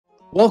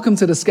Welcome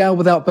to the Scale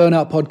Without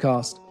Burnout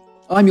podcast.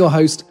 I'm your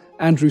host,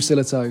 Andrew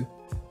Silito.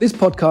 This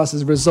podcast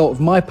is a result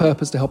of my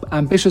purpose to help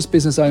ambitious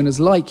business owners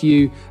like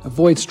you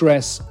avoid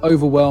stress,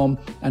 overwhelm,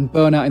 and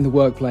burnout in the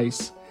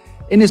workplace.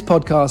 In this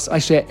podcast, I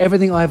share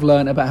everything I've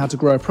learned about how to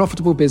grow a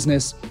profitable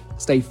business,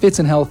 stay fit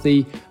and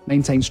healthy,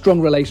 maintain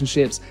strong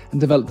relationships, and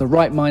develop the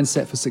right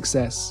mindset for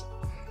success,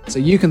 so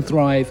you can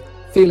thrive,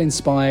 feel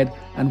inspired,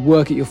 and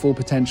work at your full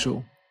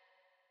potential.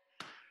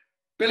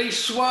 Billy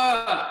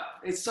Schwer,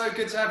 it's so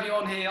good to have you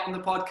on here on the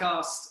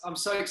podcast. I'm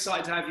so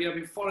excited to have you. I've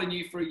been following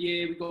you for a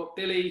year. We've got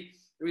Billy,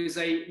 who is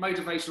a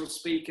motivational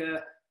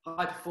speaker,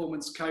 high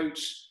performance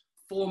coach,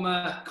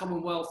 former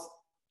Commonwealth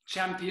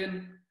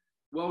champion,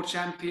 world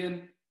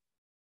champion.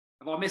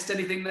 Have I missed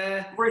anything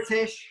there?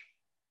 British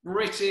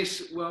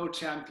world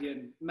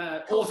champion.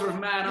 Author of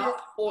Man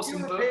Up,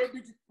 awesome European.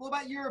 book. What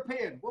about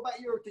European? What about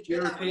Europe? Did you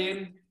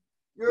European.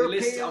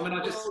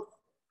 European.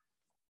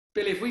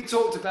 Billy, if we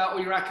talked about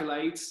all your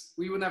accolades,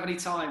 we wouldn't have any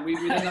time. We'd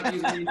end up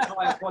using the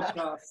entire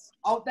podcast.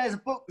 Oh, there's a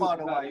book, by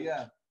the way,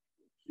 yeah.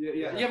 Yeah.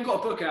 You haven't got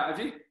a book out,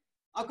 have you?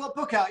 I've got a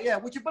book out, yeah.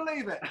 Would you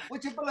believe it?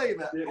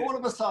 Yeah. All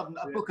of a sudden,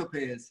 a book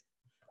appears.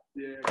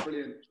 Yeah,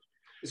 brilliant.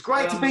 It's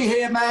great to be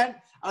here, man.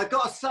 I've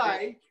got to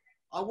say,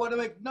 I want to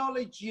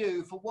acknowledge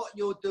you for what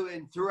you're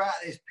doing throughout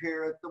this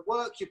period, the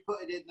work you're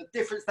putting in, the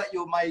difference that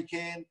you're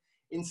making,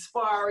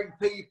 inspiring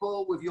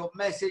people with your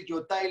message,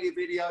 your daily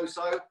video.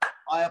 So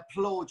I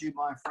applaud you,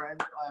 my friend.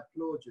 I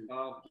applaud you.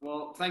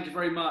 Well, thank you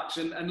very much.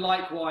 And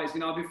likewise,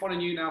 I've been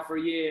following you now for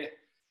a year,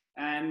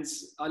 and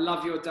I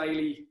love your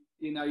daily,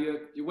 your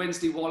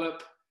Wednesday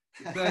wallop,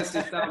 your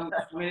Thursday thumb.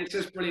 I mean, it's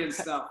just brilliant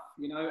stuff,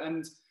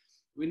 and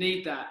we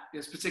need that,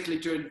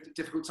 particularly during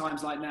difficult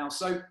times like now.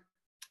 So,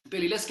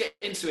 Billy, let's get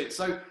into it.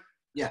 So,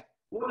 yeah.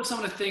 What are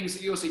some of the things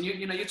that you're seeing?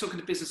 You're talking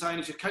to business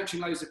owners, you're coaching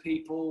loads of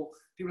people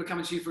are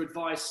coming to you for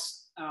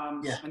advice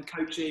and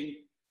coaching.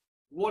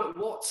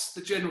 What's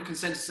the general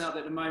consensus out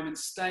there at the moment?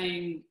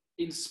 Staying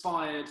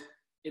inspired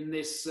in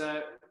this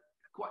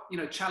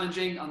quite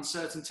challenging,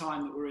 uncertain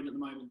time that we're in at the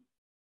moment.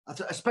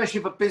 Especially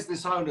for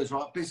business owners,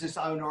 right? Business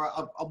owner.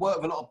 I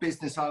work with a lot of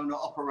business owner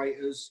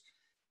operators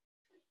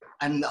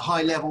and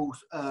high level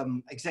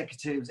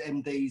executives,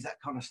 MDs, that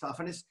kind of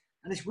stuff. And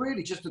it's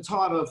really just a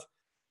time of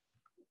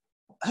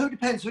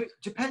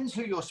depends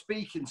who you're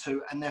speaking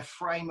to and their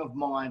frame of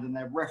mind and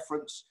their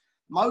reference.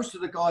 Most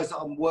of the guys that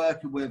I'm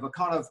working with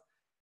are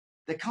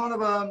they're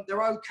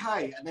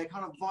okay, and they're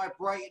kind of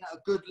vibrating at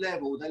a good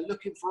level. They're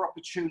looking for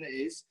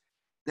opportunities.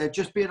 They're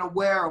just being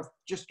aware of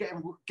just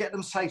get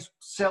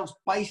themselves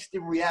based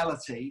in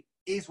reality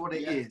is what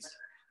it is,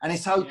 and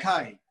it's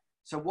okay. Yeah.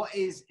 So what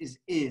is.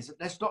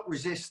 Let's not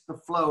resist the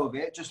flow of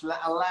it. Just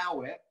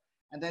allow it,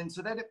 and then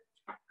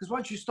because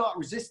once you start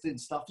resisting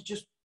stuff,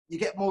 you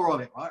get more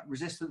of it, right?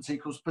 Resistance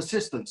equals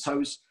persistence.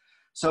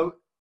 So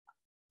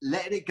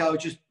letting it go,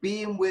 just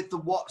being with the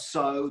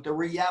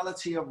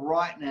reality of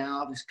right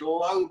now, this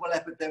global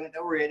epidemic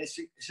that we're in. It's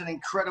an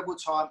incredible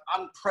time,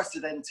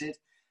 unprecedented.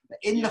 But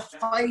in the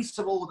face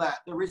of all that,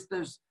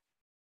 there's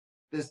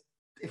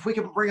if we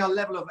can bring a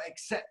level of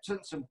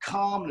acceptance and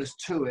calmness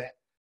to it,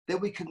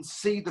 then we can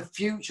see the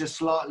future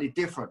slightly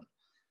different.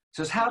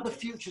 So it's how the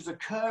future's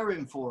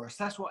occurring for us.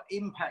 That's what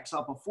impacts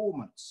our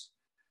performance.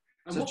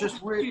 And so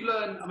what did you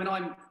learn? I mean,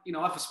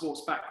 I have a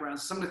sports background.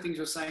 So some of the things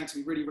you're saying to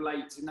me really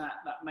relate in that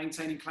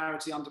maintaining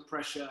clarity under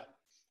pressure.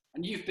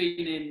 And you've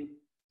been in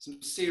some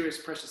serious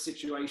pressure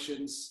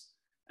situations,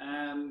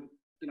 a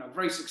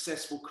very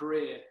successful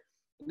career.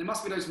 And there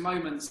must be those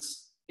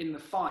moments in the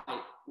fight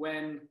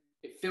when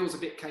it feels a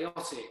bit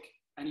chaotic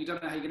and you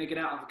don't know how you're going to get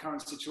out of the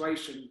current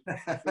situation.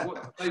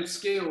 Those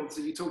skills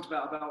that you talked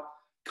about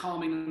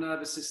calming the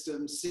nervous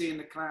system,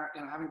 seeing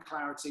having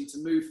clarity to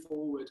move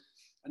forward,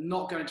 and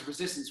not going to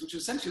resistance, which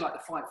is essentially like the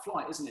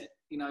fight-flight, isn't it?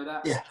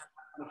 That kind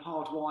of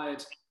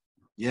hardwired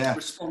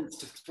response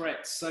to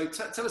threats. So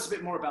tell us a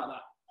bit more about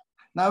that.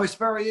 No, it's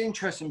very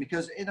interesting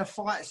because in a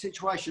fight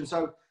situation,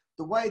 so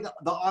the way that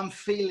I'm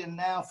feeling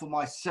now for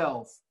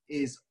myself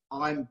is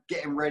I'm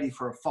getting ready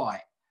for a fight.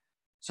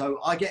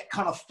 So I get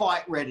kind of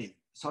fight ready.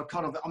 So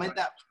I'm in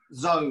that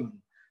zone.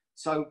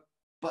 So,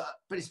 but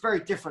it's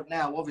very different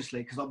now,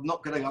 obviously, because I'm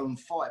not going to go and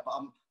fight, but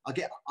I'm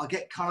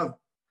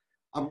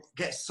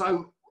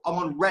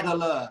on red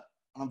alert,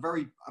 and I'm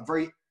very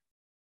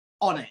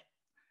on it.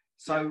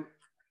 So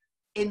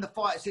in the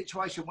fight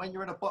situation, when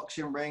you're in a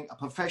boxing ring, a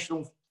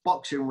professional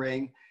boxing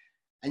ring,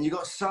 and you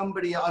got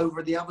somebody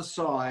over the other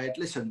side,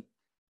 listen,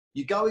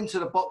 you go into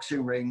the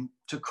boxing ring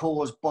to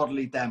cause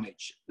bodily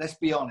damage. Let's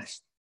be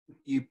honest.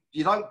 You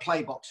don't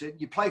play boxing.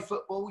 You play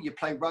football, you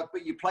play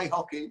rugby, you play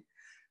hockey,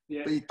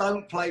 but you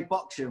don't play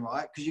boxing,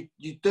 right? Because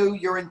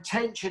your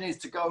intention is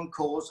to go and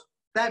cause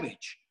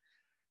damage.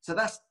 So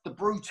that's the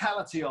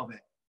brutality of it.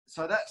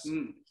 So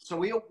so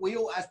we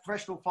all as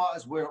professional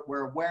fighters,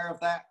 we're aware of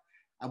that,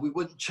 and we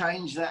wouldn't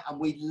change that, and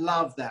we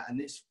love that, and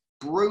it's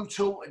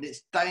brutal and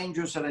it's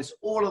dangerous and it's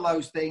all of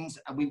those things,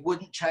 and we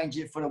wouldn't change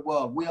it for the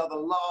world. We are the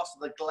last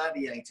of the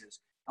gladiators,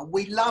 and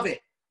we love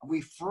it, and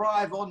we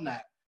thrive on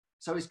that.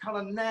 So it's kind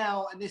of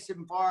now in this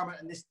environment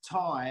and this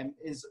time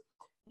is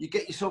you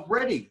get yourself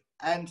ready.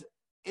 And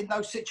in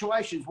those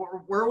situations, what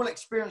we're all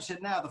experiencing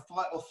now, the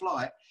fight or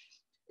flight,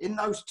 in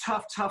those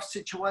tough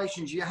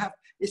situations,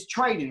 it's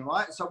training,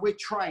 right? So we're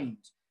trained.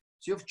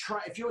 So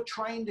if you're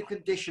trained and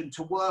conditioned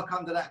to work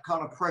under that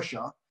kind of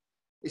pressure,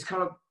 it's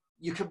kind of,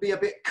 you can be a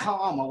bit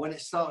calmer when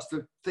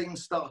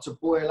things start to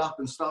boil up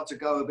and start to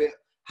go a bit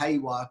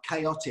haywire,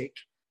 chaotic.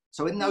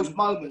 So in those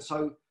moments,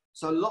 so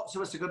lots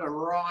of us are going to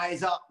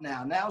rise up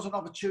now. Now's an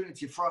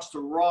opportunity for us to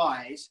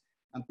rise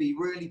and be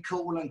really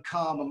cool and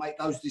calm and make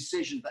those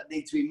decisions that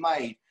need to be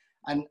made.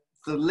 And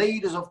the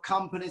leaders of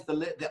companies,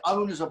 the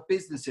owners of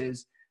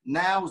businesses,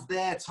 now's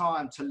their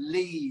time to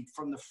lead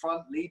from the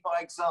front, lead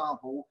by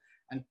example,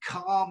 and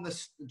calm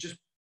just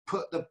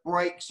put the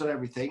brakes on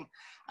everything,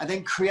 and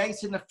then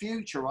creating the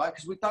future, right?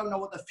 Because we don't know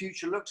what the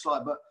future looks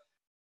like, but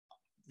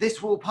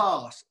this will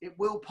pass. It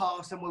will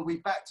pass, and we'll be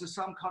back to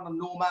some kind of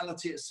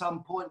normality at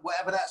some point,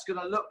 whatever that's going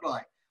to look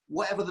like,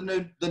 whatever the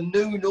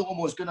new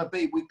normal is going to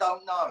be. We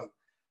don't know.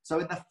 So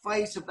in the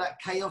face of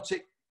that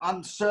chaotic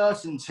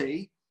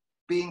uncertainty,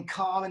 being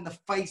calm in the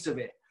face of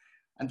it,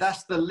 and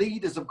that's the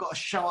leaders have got to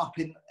show up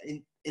in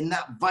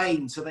that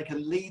vein, so they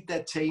can lead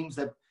their teams.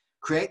 They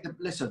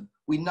listen.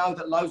 We know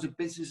that loads of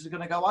businesses are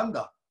going to go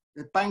under.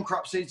 The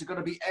bankruptcies are going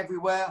to be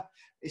everywhere.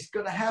 It's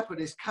going to happen.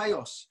 It's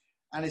chaos,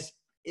 and it's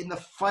in the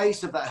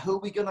face of that. Who are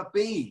we going to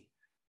be?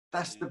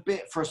 That's the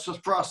bit for us,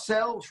 for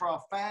ourselves, for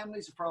our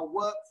families, for our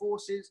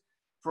workforces,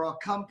 for our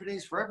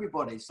companies, for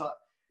everybody. So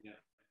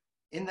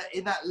in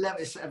that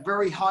level, it's a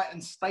very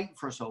heightened state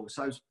for us all.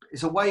 So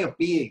it's a way of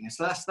being.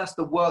 So that's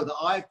the work that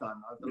I've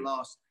done over the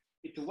last.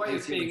 It's a way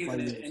of being, isn't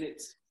it? And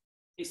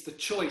it's the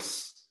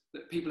choice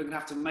that people are going to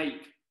have to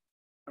make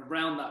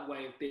around that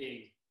way of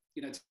being.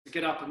 You know, to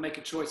get up and make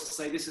a choice to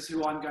say, this is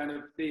who I'm going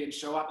to be and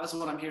show up. That's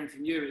what I'm hearing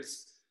from you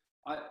is,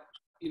 I've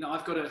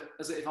got to,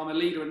 if I'm a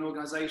leader in an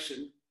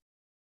organization,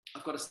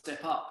 I've got to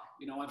step up.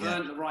 You know, I've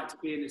earned the right to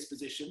be in this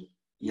position.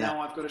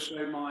 Now I've got to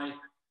show my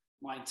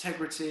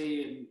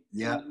integrity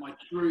and my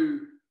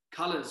true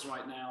colours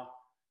right now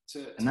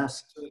to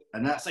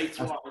say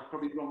thrive is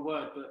probably the wrong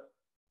word, but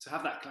to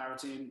have that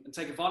clarity and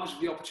take advantage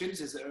of the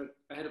opportunities that are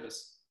ahead of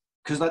us.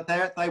 Because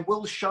they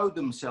will show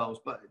themselves,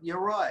 but you're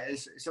right.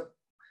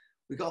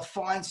 We've got to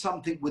find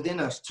something within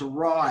us to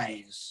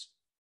rise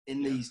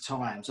in these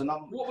times. And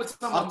what would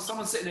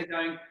someone sitting there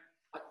going,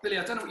 Billy,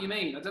 I don't know what you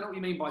mean. I don't know what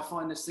you mean by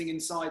find this thing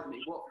inside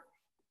me.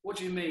 What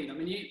do you mean? I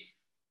mean,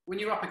 when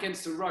you're up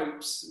against the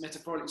ropes,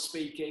 metaphorically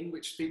speaking,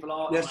 which people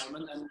are at the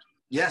moment, and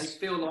they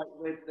feel like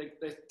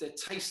they're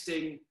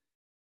tasting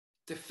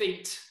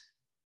defeat,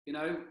 you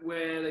know,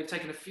 where they've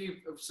taken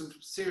some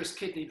serious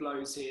kidney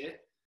blows here.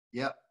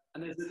 Yeah.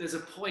 And there's a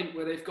point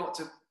where they've got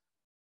to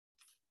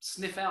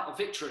sniff out a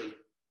victory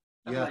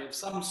of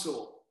some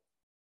sort.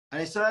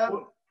 And it's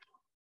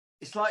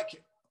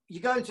like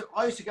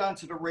I used to go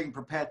into the ring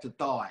prepared to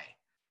die.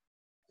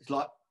 It's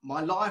like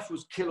my life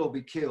was kill or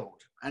be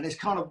killed. And it's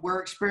kind of,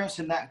 we're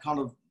experiencing that kind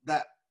of,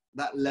 that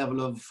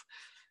level of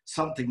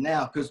something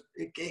now, because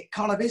it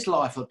kind of is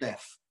life or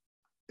death.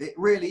 It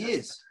really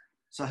is.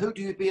 So who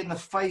do you be in the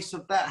face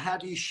of that? How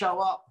do you show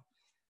up?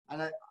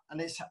 And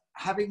it's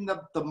having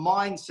the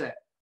mindset.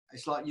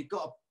 It's like you've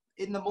got to,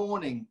 in the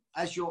morning,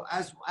 as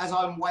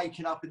I'm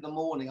waking up in the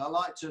morning, I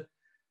like to,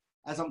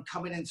 as I'm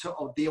coming into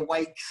the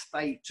awake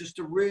state, just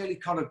to really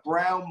kind of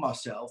ground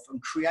myself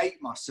and create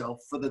myself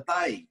for the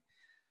day.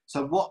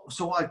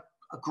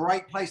 A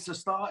great place to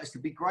start is to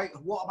be great.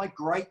 What am I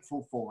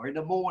grateful for in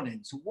the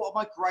morning? So what am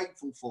I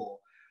grateful for?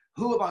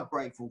 Who am I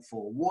grateful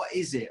for? What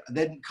is it? And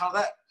then kind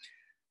of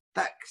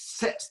that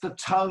sets the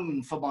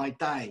tone for my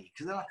day.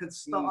 Because then I can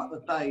start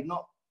the day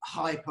not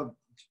hyper.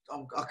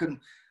 I can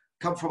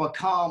come from a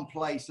calm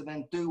place and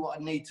then do what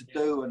I need to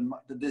do, and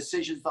the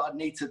decisions that I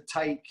need to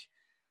take,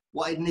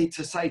 what I need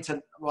to say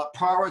to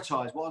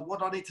prioritize, what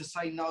do I need to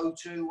say no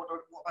to, what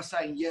am I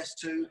saying yes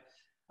to.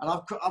 And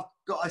I've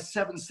got a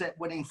 7-step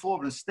winning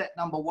formula. Step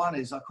number 1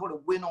 is, I call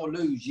it win or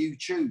lose, you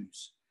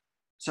choose.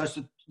 So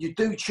you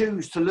do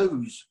choose to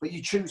lose, but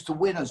you choose to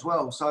win as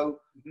well. So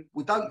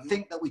we don't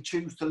think that we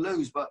choose to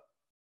lose, but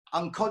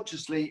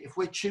unconsciously, if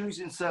we're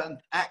choosing certain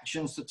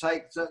actions to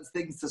take, certain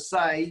things to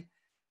say,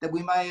 then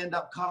we may end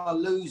up kind of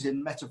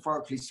losing,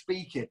 metaphorically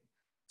speaking.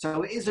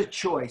 So it is a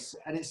choice,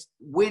 and it's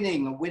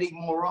winning and winning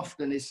more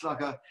often. It's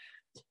like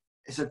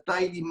it's a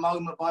daily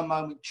moment by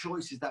moment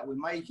choices that we're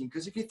making.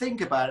 Because if you think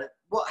about it,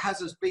 what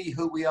has us be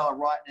who we are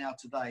right now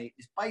today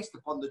is based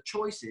upon the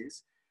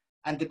choices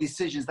and the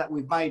decisions that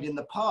we've made in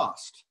the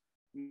past.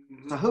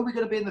 So who are we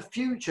going to be in the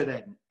future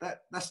then?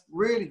 That's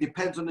really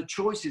depends on the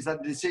choices and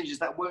the decisions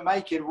that we're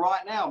making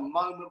right now,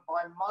 moment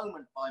by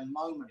moment by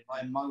moment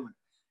by moment.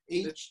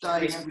 Each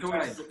day, every day.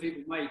 Choices that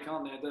people make,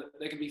 aren't there, that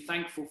they can be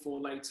thankful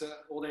for later,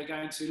 or they're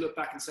going to look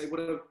back and say, what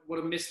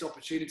a missed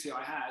opportunity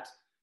I had,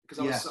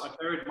 because I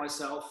buried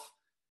myself.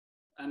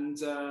 And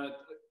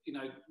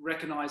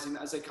recognizing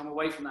that as they come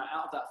away from that,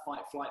 out of that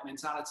fight-flight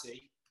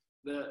mentality,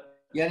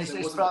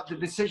 it's about the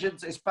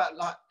decisions. It's about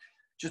like,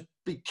 just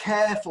be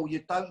careful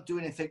you don't do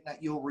anything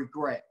that you'll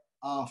regret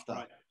after.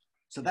 Right.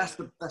 So that's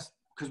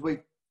because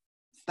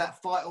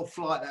that fight or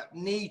flight, that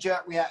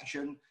knee-jerk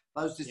reaction,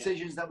 those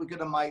decisions that we're going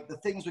to make, the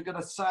things we're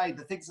going to say,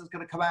 the things that's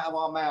going to come out of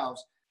our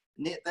mouths,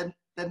 they're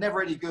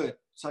never any good.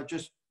 So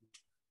just,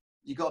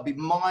 you got to be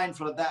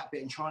mindful of that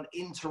bit and try and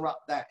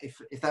interrupt that if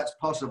that's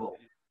possible.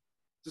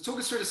 So talk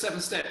us through the 7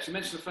 steps. You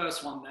mentioned the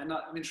first one then.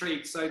 I'm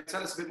intrigued. So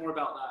tell us a bit more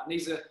about that. And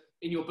these are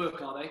in your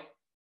book, are they?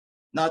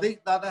 No,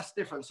 that's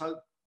different. So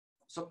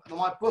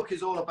my book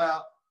is all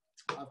about,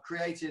 I've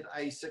created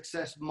a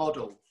success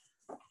model.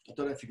 I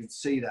don't know if you can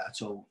see that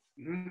at all.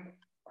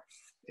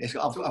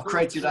 I've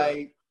created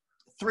a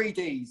 3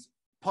 Ds: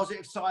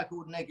 positive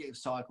cycle, negative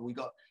cycle. We've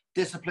got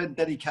discipline,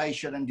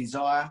 dedication, and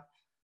desire.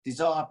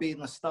 Desire being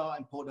the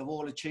starting point of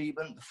all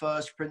achievement, the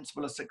first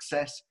principle of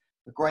success,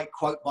 a great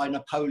quote by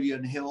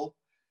Napoleon Hill.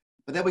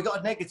 But then we got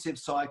a negative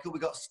cycle. We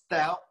got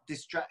doubt,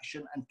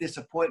 distraction, and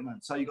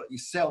disappointment. So you got your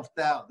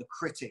self-doubt, the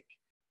critic,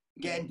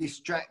 getting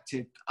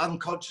distracted,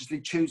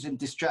 unconsciously choosing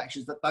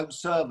distractions that don't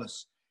serve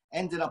us,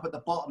 ending up at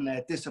the bottom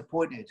there,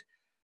 disappointed.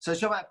 So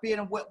it's about being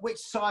which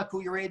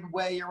cycle you're in,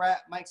 where you're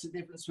at, makes a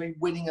difference between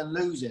winning and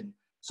losing.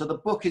 So the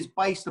book is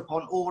based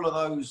upon all of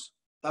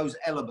those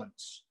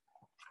elements,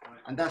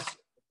 and that's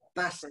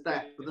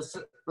that.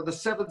 But the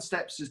 7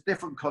 steps is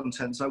different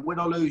content. So win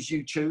or lose,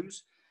 you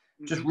choose.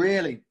 Just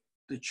really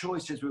the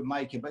choices we're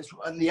making,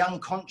 and the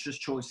unconscious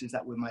choices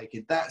that we're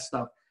making, that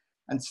stuff.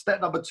 And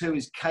step number 2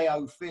 is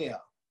KO fear.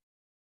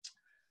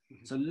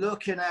 So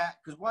looking at,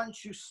 because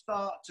once you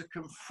start to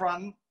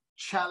confront,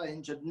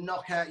 challenge, and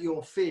knock out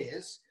your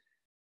fears,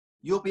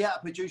 you'll be able to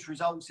produce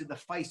results in the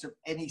face of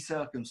any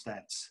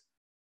circumstance.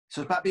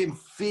 So it's about being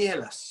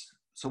fearless.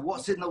 So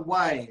what's in the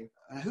way?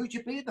 Who do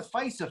you be in the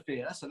face of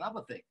fear? That's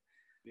another thing.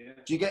 Yeah.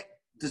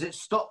 Does it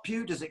stop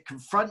you? Does it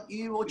confront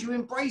you? Or do you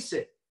embrace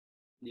it?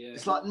 Yeah.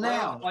 It's like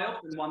now. I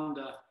often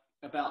wonder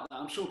about that.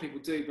 I'm sure people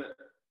do, but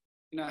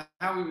you know,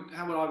 how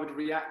I would have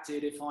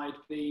reacted if I'd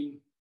been,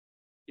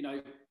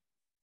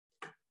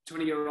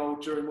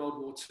 20-year-old during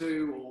World War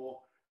II, or,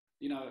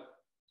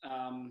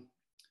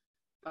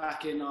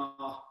 back in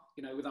our,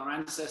 with our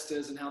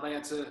ancestors, and how they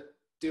had to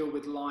deal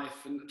with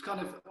life, and kind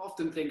of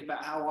often think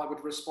about how I would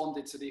have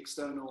responded to the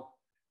external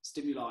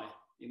stimuli,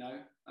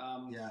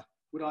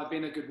 Would I have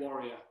been a good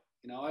warrior?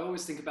 I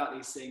always think about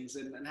these things,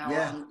 and how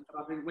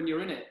I think when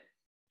you're in it,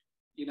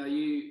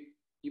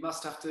 you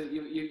must have to,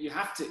 you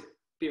have to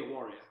be a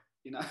warrior,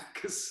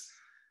 because.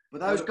 But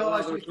those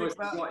guys we think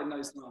about in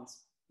those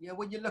times. Yeah,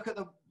 when you look at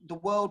the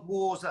world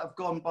wars that have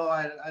gone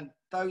by, and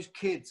those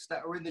kids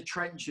that are in the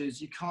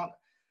trenches,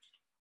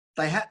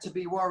 they had to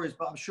be warriors,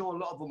 but I'm sure a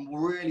lot of them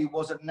really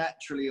wasn't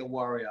naturally a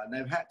warrior, and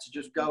they've had to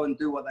just go and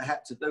do what they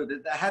had to do.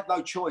 They had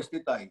no choice,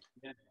 did they?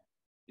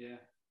 Yeah.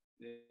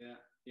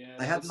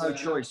 They had no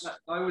choice.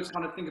 I always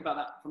kind of think about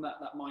that from that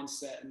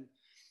mindset,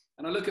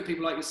 and I look at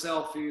people like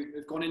yourself who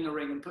have gone in the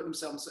ring and put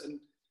themselves, and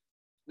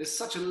there's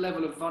such a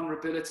level of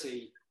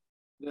vulnerability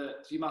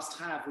that you must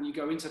have when you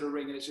go into the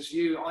ring, and it's just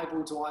you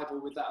eyeball to eyeball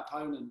with that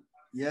opponent.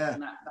 Yeah.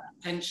 And that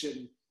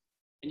tension,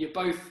 and you're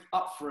both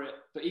up for it,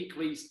 but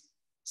equally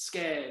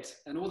scared,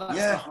 and all that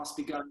stuff must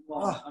be going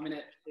on. I mean,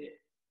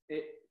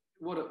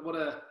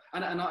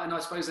 and I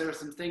suppose there are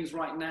some things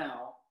right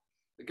now,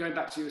 going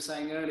back to what you were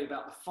saying earlier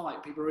about the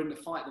fight, people are in the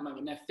fight at the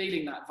moment, they're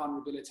feeling that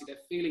vulnerability, they're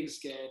feeling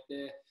scared,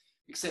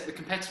 except the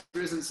competitor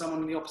isn't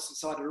someone on the opposite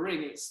side of the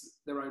ring, it's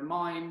their own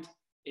mind,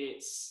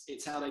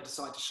 it's how they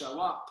decide to show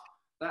up.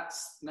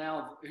 That's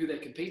now who they're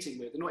competing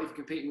with. They're not even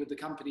competing with the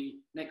company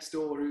next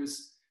door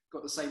who's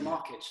got the same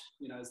market,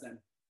 as them.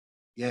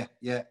 Yeah.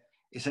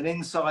 It's an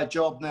inside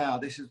job now.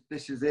 This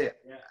is it.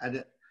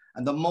 Yeah.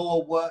 And the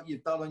more work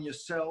you've done on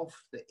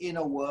yourself, the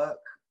inner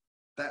work,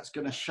 that's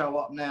going to show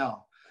up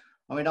now.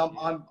 I mean,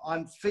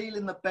 I'm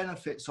feeling the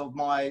benefits of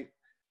my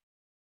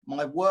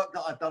work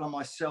that I've done on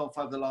myself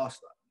over the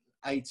last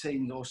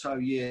 18 or so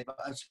years, but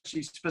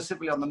especially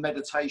specifically on the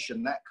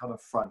meditation, that kind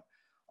of front.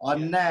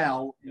 I'm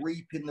now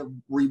reaping the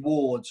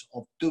rewards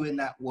of doing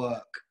that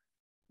work.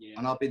 Yeah.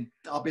 And I've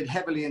been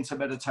heavily into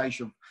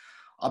meditation.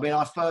 I mean,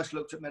 I first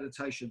looked at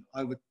meditation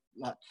over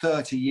like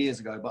 30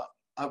 years ago, but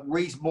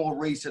more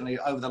recently,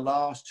 over the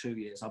last 2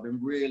 years, I've been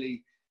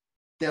really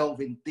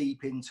delving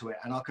deep into it,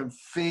 and I can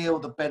feel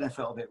the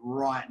benefit of it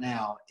right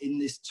now in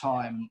this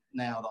time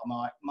now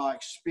that my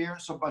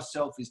experience of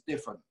myself is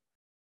different.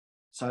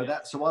 So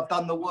I've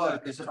done the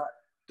work. It's about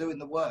doing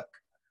the work.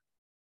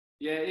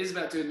 Yeah, it is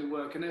about doing the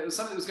work. And it was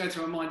something that was going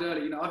through my mind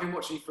earlier. I've been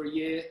watching you for a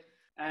year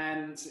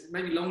and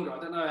maybe longer. I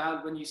don't know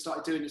when you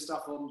started doing your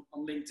stuff on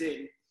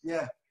LinkedIn.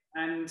 Yeah.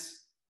 And,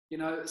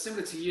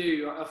 similar to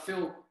you, I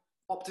feel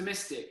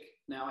optimistic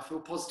now. I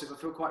feel positive.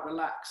 I feel quite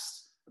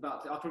relaxed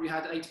about it. I probably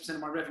had 80% of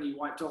my revenue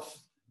wiped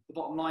off the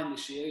bottom line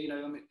this year,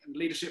 and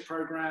leadership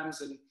programs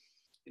and,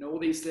 all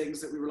these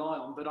things that we rely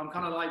on. But I'm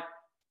kind of like,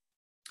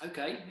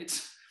 okay,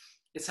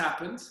 it's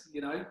happened,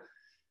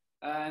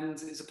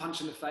 and it's a punch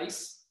in the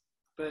face.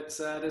 But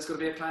there's got to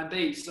be a plan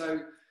B.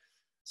 So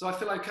I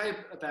feel okay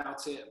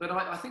about it. But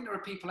I think there are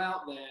people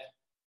out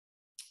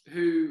there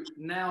who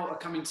now are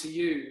coming to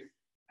you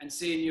and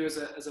seeing you as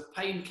a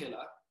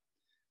painkiller,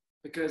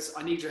 because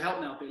I need your help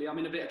now, Billy. I'm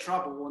in a bit of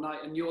trouble,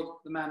 and you're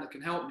the man that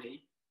can help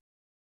me.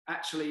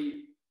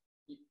 actually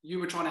you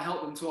were trying to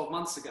help them 12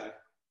 months ago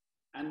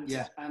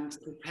and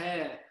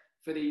prepare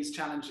for these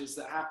challenges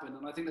that happen.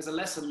 And I think there's a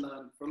lesson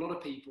learned for a lot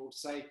of people to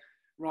say,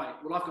 right,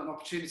 well, I've got an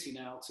opportunity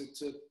now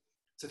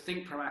to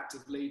think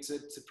proactively,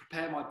 to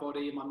prepare my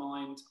body and my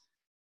mind,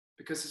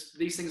 because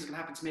these things can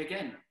happen to me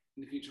again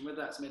in the future, whether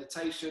that's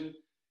meditation.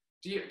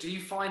 Do you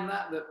find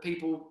that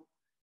people...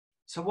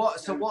 So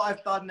what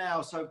I've done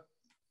now, so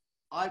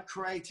I've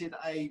created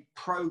a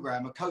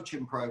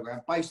coaching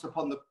program based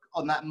upon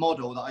on that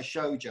model that I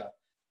showed you.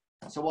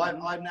 So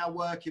I'm now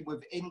working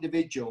with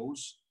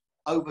individuals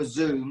over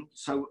Zoom.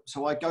 So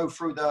I go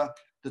through the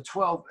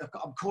 12,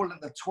 I'm calling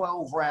it the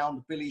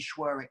 12-round Billy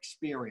Schwer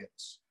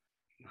experience.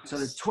 Nice. So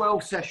there's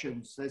 12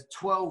 sessions, there's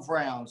 12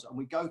 rounds, and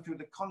we go through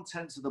the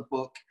contents of the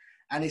book,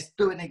 and it's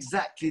doing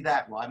exactly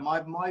that, right?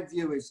 My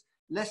view is,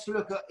 let's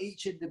look at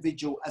each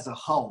individual as a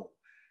whole.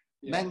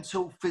 Yeah.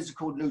 Mental,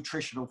 physical,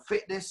 nutritional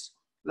fitness.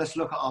 Let's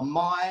look at our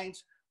mind,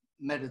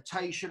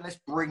 meditation. Let's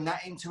bring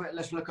that into it.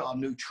 Let's look at our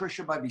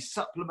nutrition, maybe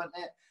supplement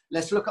it.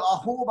 Let's look at our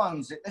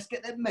hormones. Let's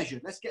get them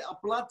measured. Let's get our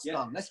bloods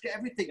done. Let's get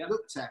everything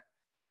looked at.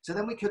 So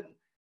then we can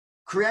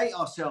create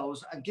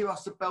ourselves and give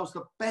ourselves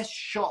the best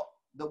shot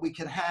that we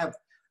can have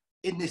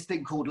in this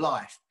thing called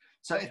life.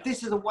 So if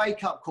this is a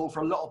wake-up call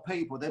for a lot of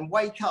people, then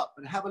wake up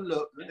and have a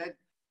look and then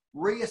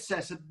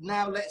reassess. And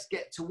now let's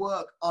get to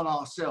work on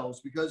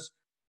ourselves, because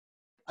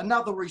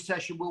another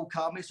recession will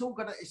come. It's all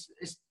gonna.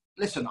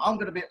 Listen,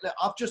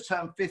 I've just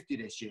turned 50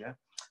 this year.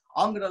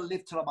 I'm gonna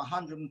live till I'm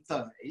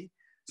 130.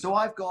 So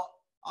I've got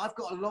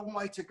a long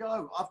way to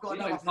go. I've got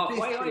another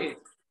 50.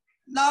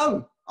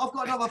 No, I've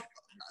got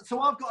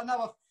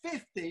another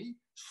 50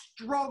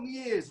 strong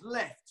years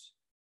left,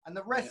 and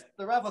the rest,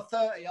 the other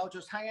 30, I'll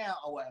just hang out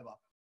or whatever.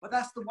 But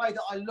that's the way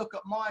that I look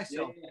at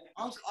myself.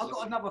 I've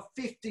got another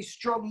 50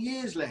 strong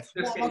years left.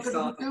 What am I going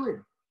to be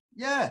doing?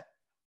 Yeah.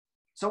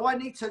 So I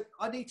need to,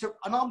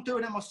 and I'm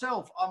doing it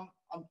myself. I'm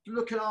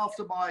looking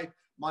after my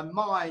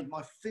mind,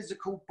 my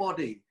physical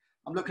body.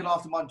 I'm looking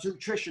after my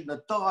nutrition,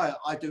 the diet.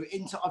 I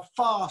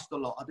fast a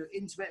lot. I do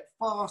intermittent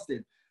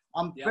fasting.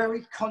 I'm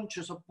very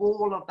conscious of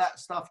all of that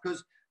stuff,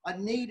 because I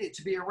need it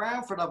to be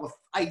around for another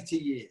 80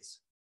 years.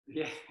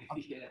 Yeah.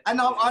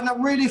 And I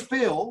really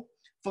feel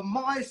for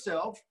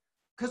myself,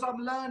 because I'm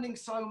learning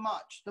so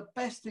much, the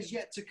best is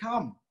yet to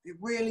come. It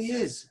really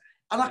is.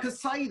 And I can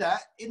say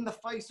that in the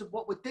face of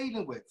what we're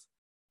dealing with.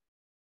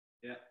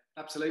 Yeah,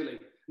 absolutely.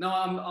 No,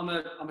 I'm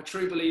a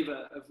true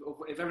believer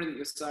of everything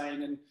you're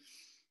saying. And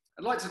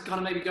I'd like to kind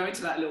of maybe go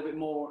into that a little bit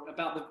more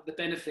about the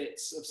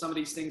benefits of some of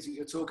these things that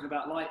you're talking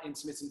about, like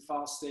intermittent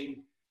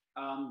fasting,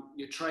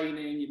 your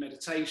training, your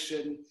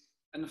meditation,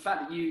 and the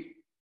fact that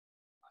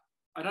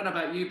I don't know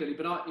about you, Billy,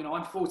 but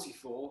I'm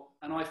 44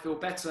 and I feel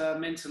better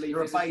mentally.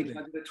 You're a baby.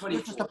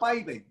 You're just a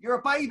baby. You're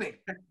a baby.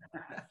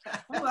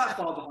 I'm not that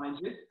far behind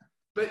you,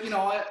 but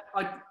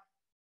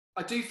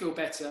I do feel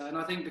better, and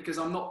I think because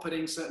I'm not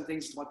putting certain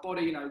things into my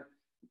body.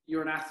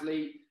 You're an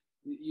athlete.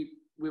 We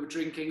were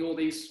drinking all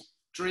these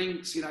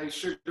drinks,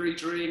 sugary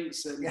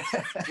drinks and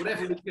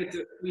whatever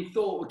we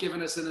thought were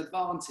giving us an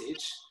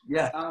advantage.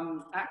 Yeah.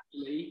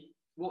 Actually,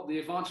 what the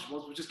advantage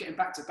was just getting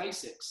back to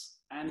basics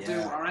and doing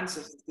what our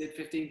ancestors did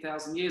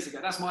 15,000 years ago.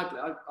 That's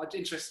I'd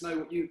interested to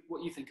know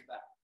what you think of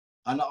that.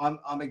 And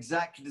I'm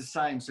exactly the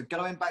same. So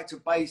going back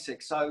to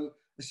basics. So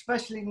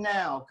especially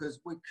now, because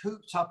we're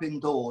cooped up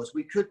indoors,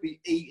 we could be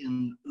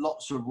eating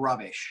lots of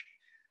rubbish.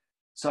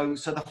 So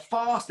the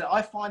fasting,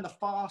 I find the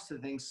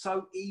fasting thing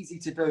so easy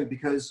to do,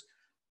 because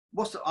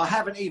I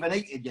haven't even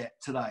eaten yet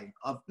today.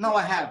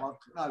 I have.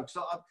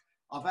 So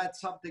I've had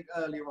something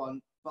earlier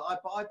on, but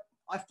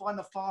I find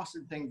the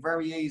fasting thing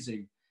very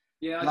easy.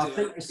 Yeah, I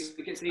think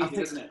it gets easier,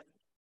 doesn't it?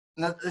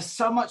 Now, there's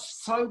so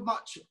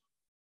much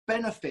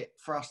benefit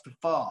for us to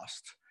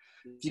fast.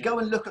 If you go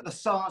and look at the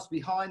science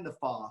behind the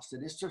fast,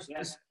 and it's just,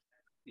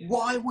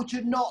 why would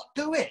you not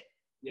do it?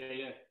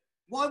 Yeah.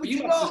 Why would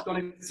you not? Have just gone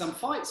into some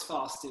fights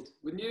fasted,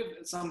 wouldn't you?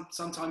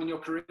 Sometime in your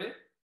career.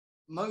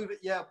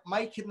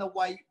 Making the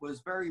weight was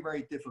very,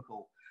 very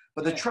difficult.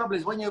 But the trouble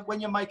is, when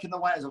you're making the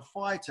weight as a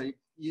fighter,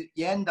 you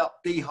end up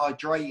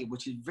dehydrated,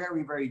 which is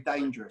very, very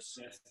dangerous.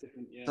 Yes,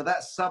 yeah. So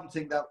that's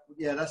something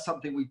that's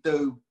something we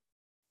do.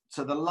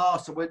 So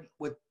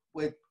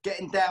we're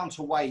getting down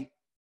to weight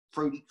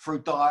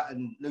through diet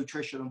and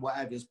nutrition and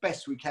whatever as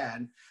best we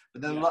can.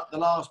 But then the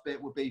last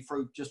bit would be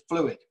through just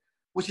fluid,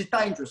 which is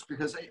dangerous,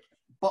 because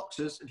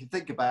boxers, if you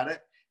think about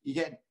it,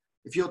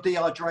 if you're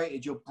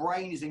dehydrated, your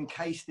brain is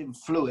encased in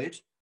fluid.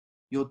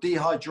 You're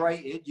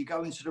dehydrated, you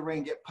go into the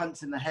ring, get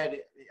punched in the head,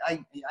 it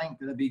ain't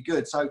going to be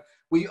good. So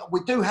we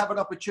do have an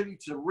opportunity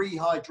to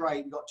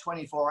rehydrate. We've got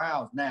 24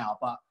 hours now,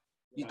 but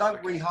you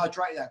don't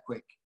rehydrate that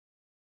quick.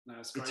 No,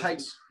 it's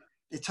crazy.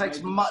 It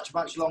takes much,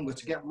 much longer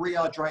to get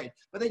rehydrated.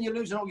 But then you're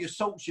losing all your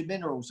salts, your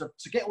minerals. So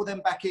to get all them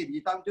back in,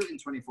 you don't do it in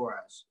 24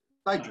 hours.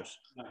 Dangerous.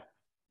 No.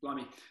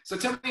 Blimey. So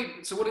tell me,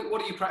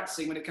 what are you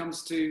practicing when it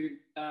comes to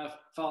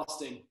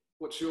fasting?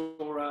 What's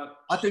your...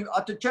 I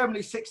do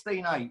generally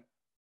 16-8.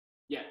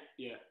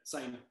 Yeah,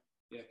 same.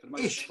 Yeah, for the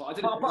most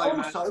part.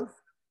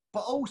 But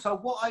also,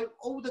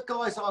 all the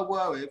guys that I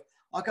work with,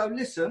 I go,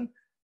 listen,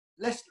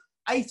 let's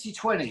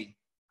 80-20.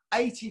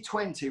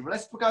 80-20.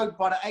 Let's go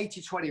by the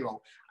 80-20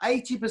 rule.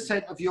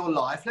 80% of your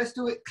life, let's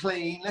do it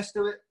clean. Let's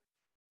do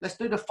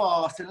the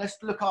fast, and let's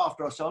look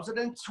after ourselves. And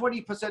then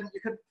 20%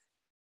 you can,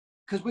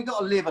 because we got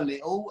to live a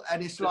little,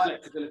 and it's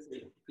like,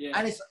 yeah.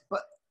 And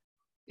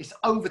it's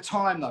over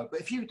time though. But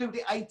if you do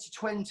the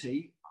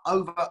 80-20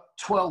 over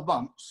 12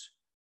 months,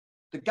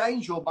 the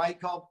gains you'll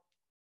make are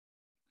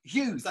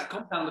huge. It's that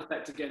compound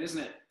effect again,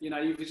 isn't it? You know,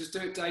 you could just do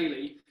it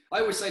daily. I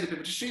always say to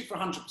people, just shoot for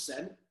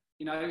 100%.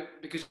 You know,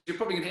 because you're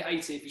probably going to hit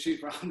 80 if you shoot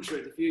for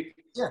 100. If you,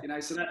 you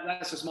know, so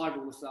that's just my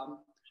rule of thumb.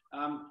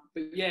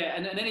 But yeah,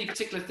 and any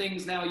particular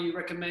things now you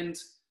recommend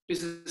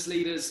business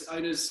leaders,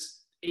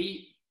 owners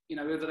eat? You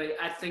know, whether they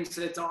add things to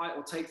their diet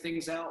or take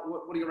things out.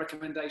 What are your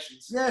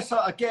recommendations? Yeah,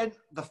 so again,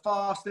 the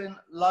fasting,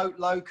 low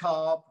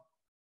carb,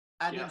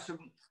 adding some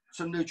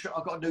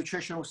I've got a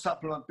nutritional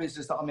supplement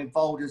business that I'm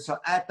involved in, so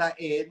add that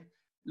in.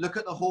 Look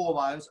at the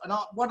hormones, and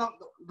one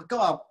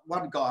guy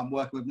I'm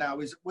working with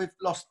now is we've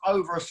lost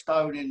over a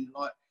stone in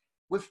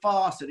we've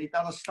fasted. He'd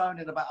done a stone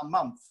in about a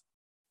month,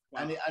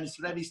 wow. and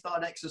so then he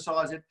started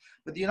exercising.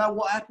 But you know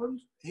what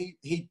happened?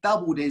 He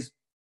doubled his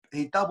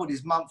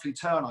monthly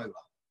turnover.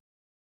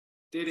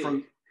 Did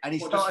he? And he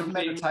started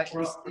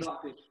meditating.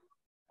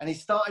 And he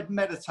started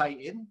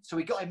meditating. So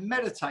we got him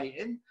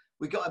meditating.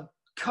 We got him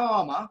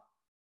calmer,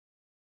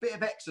 bit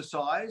of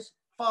exercise,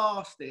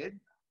 fasting,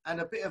 and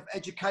a bit of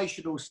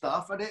educational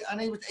stuff, and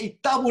he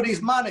doubled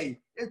his money.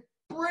 It's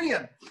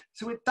brilliant.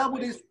 So he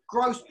doubled his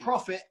gross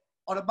profit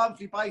on a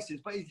monthly basis,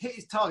 but he hit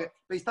his target.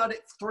 But he's done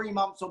it 3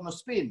 months on the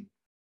spin,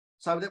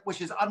 which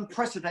is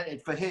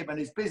unprecedented for him and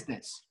his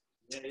business.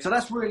 Yeah. So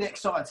that's really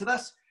exciting.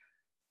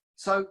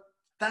 So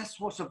that's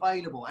what's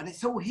available, and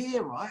it's all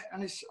here, right?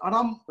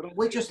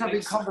 We're just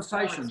having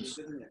conversations.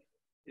 Clarity,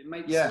 it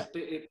makes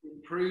it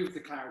improve the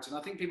clarity, and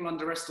I think people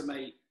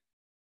underestimate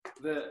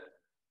that.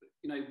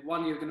 You know,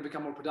 one, you're going to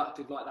become more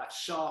productive, like that,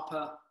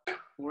 sharper,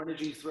 more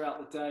energy throughout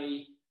the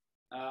day.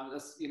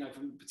 That's, you know,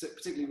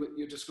 particularly what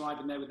you're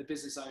describing there with the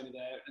business owner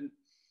there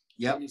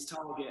and his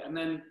target. And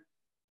then,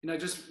 you know,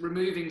 just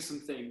removing some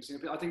things. You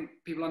know, I think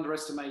people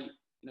underestimate,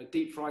 you know,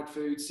 deep fried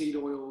food, seed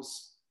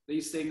oils,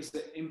 these things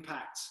that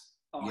impact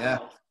our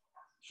health.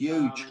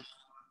 Huge.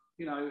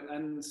 You know,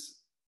 and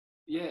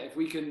if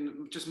we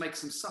can just make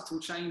some subtle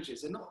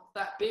changes, they're not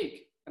that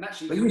big. And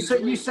actually, but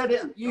you said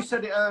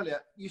it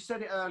earlier. You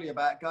said it earlier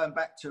about going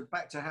back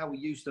to how we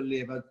used to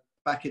live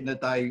back in the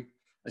day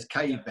as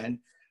cavemen.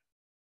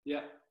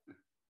 Yeah.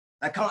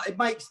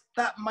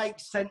 That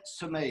makes sense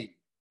to me.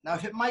 Now,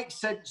 if it makes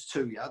sense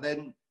to you,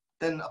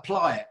 then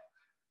apply it.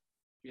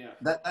 Yeah.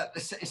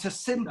 It's as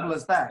simple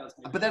as that.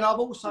 But then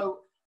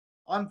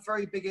I'm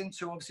very big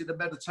into, obviously, the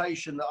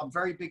meditation. I'm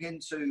very big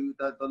into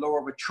the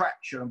law of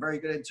attraction. I'm very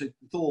good into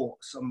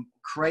thoughts. I'm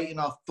creating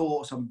our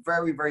thoughts. I'm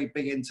very, very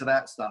big into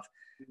that stuff.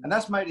 And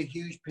that's made a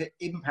huge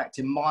impact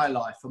in my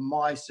life for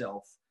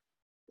myself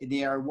in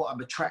the area of what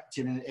I'm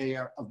attracting in the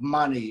area of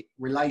money,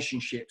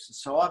 relationships.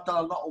 So I've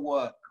done a lot of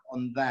work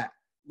on that,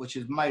 which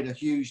has made a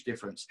huge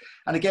difference.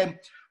 And again,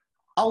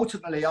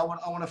 ultimately, I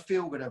want to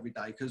feel good every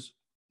day, because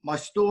my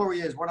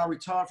story is when I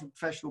retired from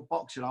professional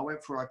boxing, I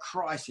went through a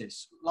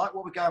crisis like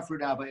what we're going through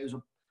now, but it was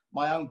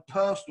my own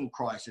personal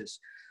crisis.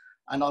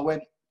 And I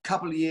went a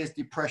couple of years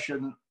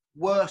depression,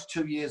 worst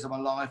 2 years of my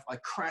life. I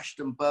crashed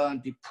and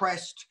burned,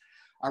 depressed.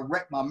 I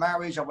wrecked my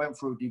marriage. I went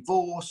through a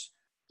divorce.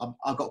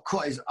 I got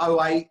caught in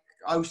 08,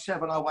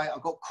 07, 08. I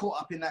got caught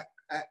up in that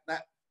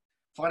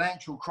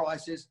financial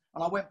crisis,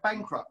 and I went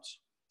bankrupt.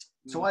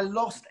 So I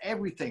lost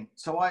everything.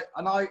 So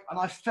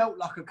I felt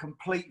like a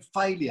complete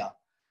failure.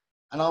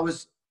 And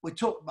we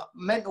talk about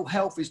mental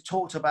health is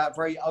talked about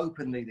very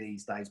openly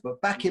these days, but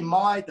back in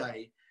my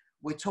day,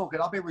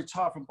 I've been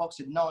retired from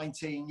boxing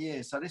 19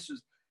 years. So this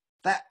was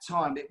that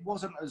time. It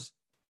wasn't as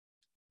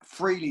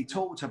freely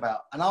talked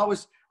about. And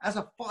as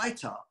a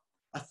fighter,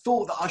 I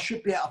thought that I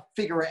should be able to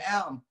figure it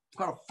out and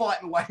kind of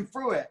fight my way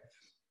through it.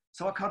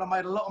 So I kind of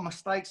made a lot of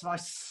mistakes, and I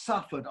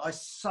suffered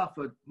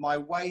my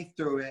way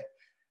through it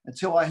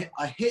until I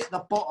hit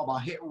the bottom. I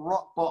hit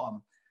rock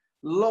bottom,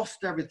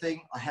 lost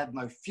everything. I had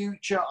no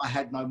future. I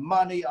had no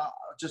money. I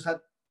just had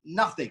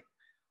nothing.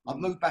 I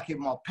moved back in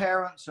with my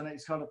parents, and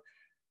it's kind of,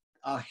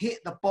 I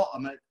hit the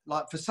bottom.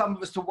 Like, for some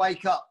of us to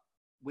wake up,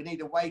 we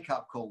need a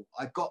wake-up call.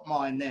 I got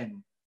mine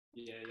then.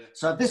 Yeah.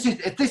 So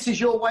if this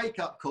is your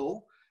wake-up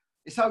call,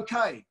 it's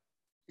okay.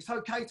 It's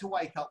okay to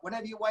wake up.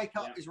 Whenever you wake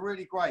up, it's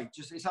really great.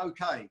 It's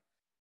okay.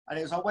 And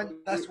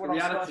that's what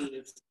reality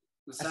is.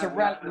 That's a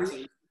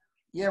reality.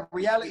 Yeah,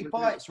 reality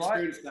bites,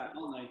 right? That,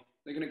 aren't they?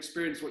 They're going to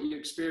experience what you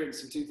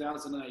experienced in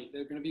 2008.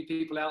 There are going to be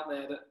people out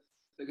there that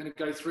are going to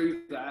go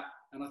through that,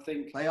 and I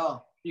think they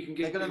are. You can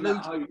give them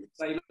that hope.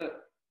 Say, look,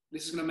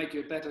 this is going to make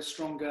you a better,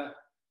 stronger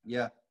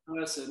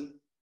person.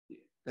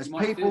 There's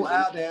people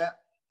out there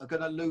are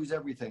going to lose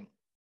everything.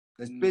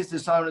 There's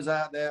business owners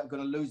out there are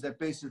going to lose their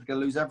business. They're going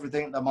to lose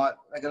everything. They're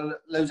going to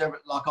lose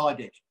everything, like I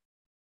did.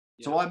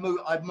 Yeah. So I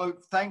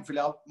moved.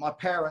 Thankfully, my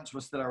parents were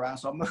still around,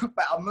 so I moved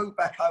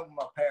back home with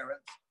my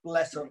parents.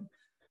 Bless them.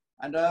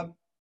 And I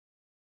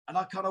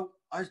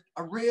I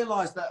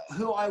realized that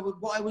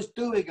what I was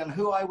doing and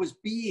who I was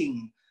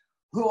being,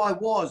 who I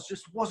was,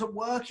 just wasn't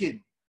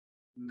working.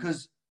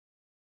 Because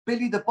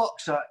Billy the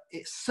Boxer,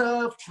 it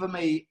served for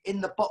me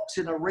in the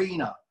boxing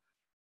arena.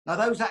 Now,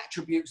 those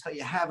attributes that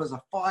you have as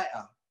a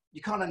fighter,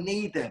 you kind of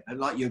need them.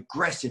 Like, you're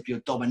aggressive, you're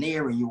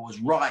domineering, you're always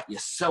right, you're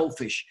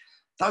selfish.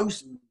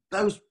 Those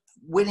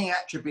winning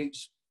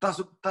attributes, they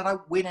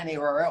don't win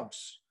anywhere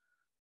else.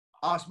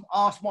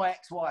 Ask my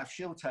ex-wife,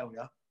 she'll tell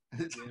you.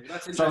 Yeah,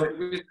 that's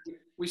interesting.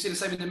 We see the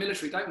same in the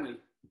military, don't we?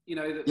 You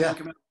know, that people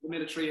come out of the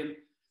military and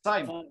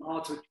find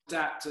hard to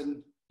adapt,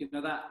 and you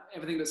know that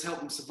everything that's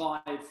helped them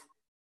survive,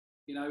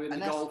 you know, in the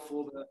Gulf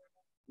or the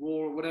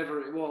war or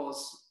whatever it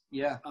was.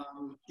 Yeah.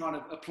 Trying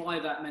to apply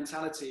that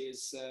mentality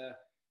is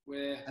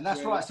where. And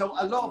that's right. So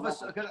a lot of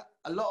us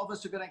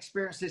are gonna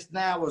experience this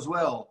now as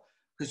well,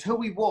 because who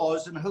we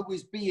was and who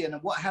we's being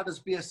and what had us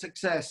be a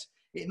success,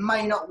 it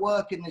may not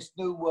work in this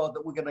new world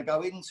that we're going to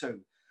go into.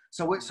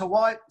 So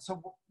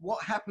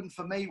what happened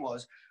for me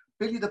was,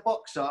 Billy the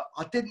Boxer,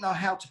 I didn't know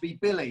how to be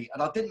Billy,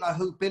 and I didn't know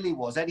who Billy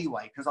was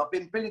anyway, because I've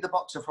been Billy the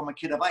Boxer from a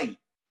kid of 8.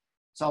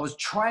 So I was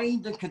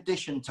trained and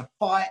conditioned to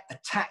fight,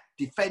 attack,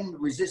 defend,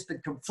 resist,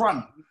 and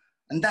confront.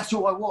 And that's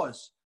who I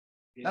was.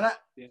 Yeah,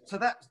 So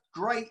that's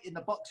great in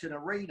the boxing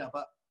arena,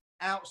 but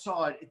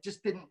outside, it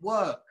just didn't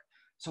work.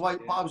 So I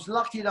was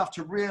lucky enough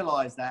to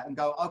realize that and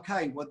go,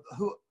 okay, well,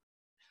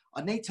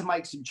 I need to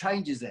make some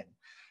changes then.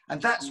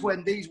 And that's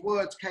when these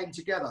words came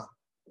together,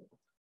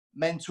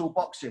 mental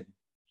boxing.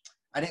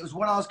 And it was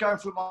when I was going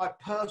through my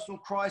personal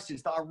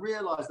crisis that I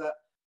realized that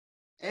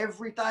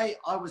every day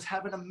I was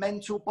having a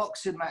mental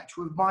boxing match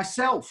with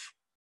myself.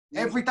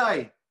 Every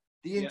day.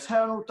 The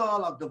internal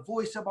dialogue, the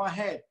voice in my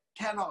head.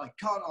 Can I?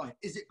 Can't I?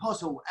 Is it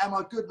possible? Am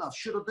I good enough?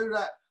 Should I do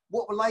that?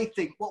 What will they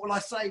think? What will I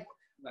say?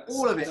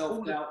 All of it.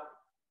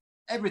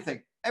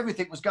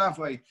 Everything was going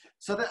for me.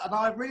 And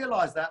I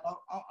realized that,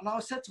 and I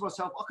said to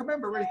myself, I can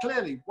remember really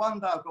clearly, one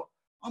day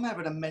I'm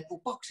having a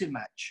mental boxing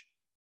match.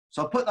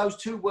 So I put those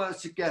two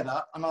words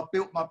together and I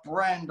built my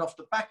brand off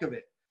the back of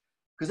it.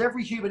 Because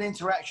every human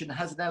interaction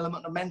has an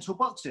element of mental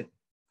boxing.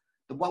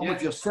 The one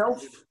with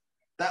yourself,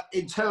 that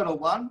internal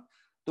one,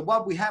 the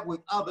one we have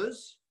with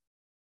others.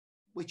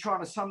 We're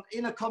trying to,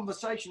 in a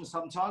conversation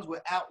sometimes,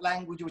 we're out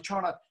language, we're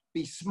trying to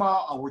be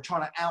smart, or we're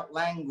trying to out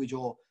language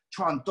or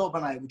try and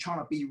dominate, we're trying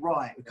to be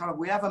right.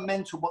 We have a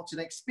mental boxing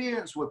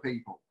experience with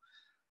people.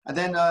 And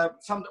then and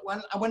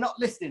we're not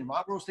listening,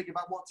 right? We're always thinking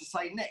about what to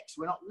say next.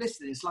 We're not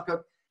listening. It's like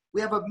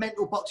we have a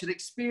mental boxing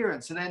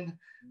experience. And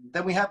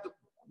then we have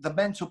the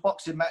mental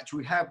boxing match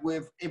we have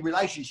in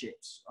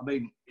relationships. I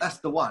mean, that's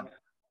the one.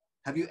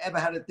 Have you ever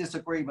had a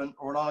disagreement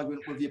or an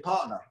argument with your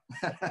partner?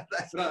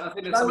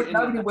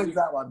 Nobody wins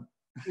that one.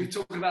 We're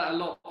talking about a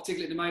lot,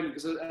 particularly at the moment,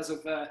 because as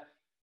of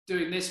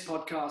doing this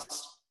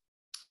podcast,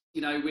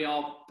 you know, we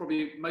are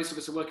probably, most of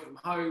us are working from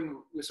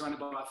home. We're surrounded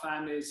by our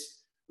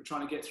families. We're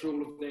trying to get through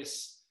all of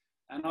this.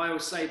 And I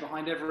always say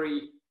behind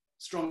every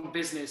strong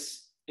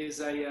business is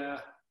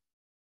a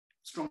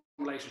strong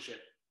relationship.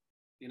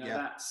 You know,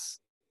 that's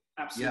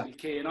absolutely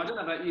key. And I don't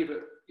know about you,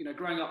 but, you know,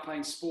 growing up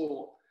playing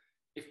sport,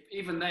 if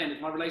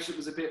my relationship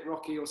was a bit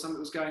rocky or something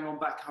was going on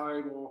back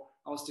home or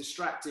I was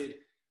distracted,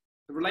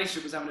 the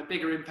relationship was having a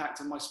bigger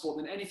impact on my sport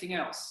than anything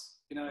else.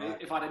 You know,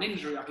 if I had an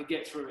injury, I could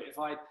get through it. If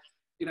I,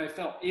 you know,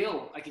 felt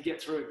ill, I could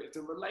get through it. But if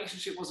the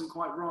relationship wasn't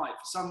quite right,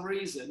 for some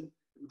reason,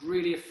 it would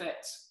really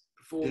affect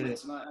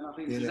performance. And I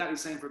think it's exactly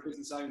the same for a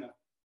business owner.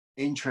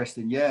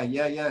 Interesting.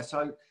 Yeah.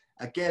 So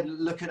again,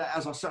 look at it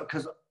as I said,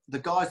 because the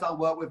guys that I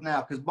work with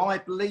now, because my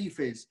belief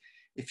is,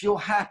 if you're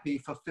happy,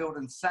 fulfilled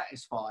and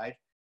satisfied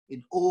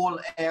in all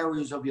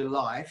areas of your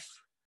life,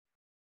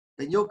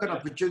 then you're going to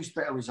produce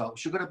better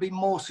results. You're going to be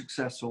more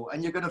successful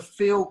and you're going to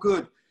feel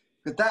good.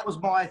 Because that was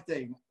my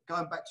thing,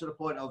 going back to the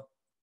point of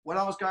when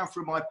I was going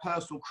through my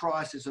personal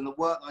crisis and the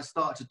work I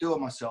started to do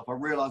on myself, I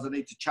realized I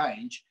need to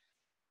change.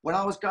 When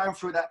I was going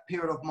through that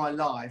period of my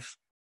life,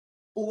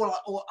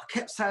 I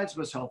kept saying to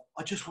myself,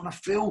 I just want to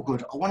feel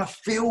good. I want to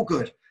feel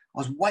good. I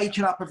was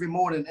waking up every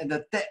morning in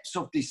the depths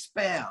of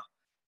despair.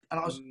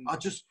 And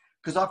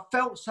because I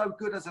felt so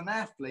good as an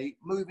athlete,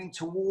 moving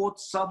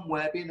towards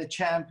somewhere, being a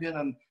champion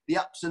and the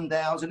ups and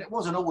downs. And it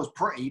wasn't always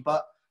pretty,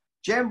 but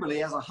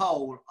generally as a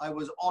whole, I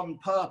was on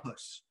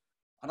purpose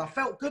and I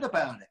felt good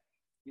about it.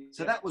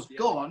 So that was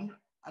gone.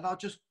 And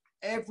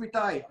every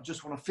day, I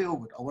just want to feel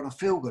good. I want to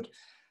feel good.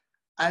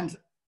 And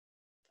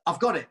I've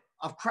got it.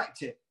 I've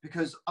cracked it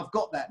because I've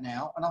got that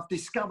now and I've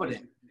discovered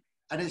it.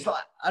 And it's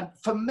like, and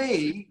for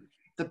me,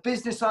 the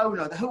business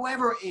owner,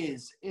 whoever it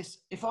is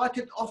if I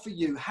could offer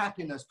you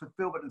happiness,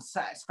 fulfillment and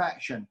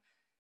satisfaction,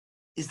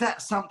 is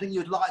that something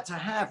you'd like to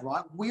have,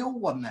 right? We all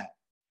want that.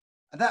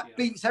 And that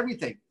beats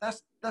everything.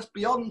 That's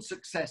beyond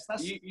success.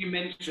 You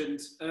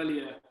mentioned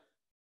earlier,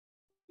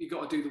 you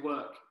got to do the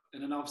work.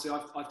 And then obviously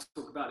I've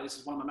talked about this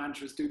as one of my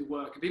mantras, do the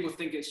work. And people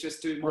think it's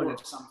just doing more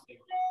of something.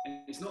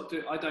 And it's not,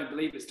 I don't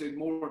believe it's doing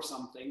more of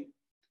something.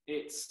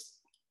 It's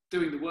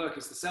doing the work,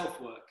 it's the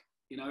self-work.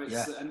 You know,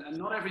 and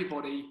not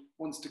everybody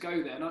wants to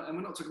go there. And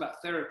we're not talking about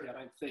therapy, I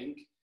don't think.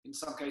 in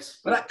some cases.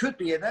 But that could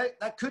be in there.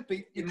 That could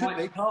be. It could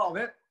be part of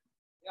it.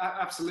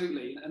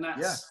 Absolutely, and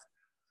that's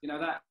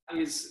that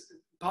is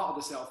part of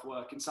the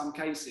self-work in some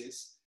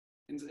cases.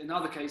 In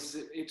other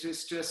cases,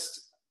 it's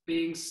just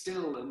being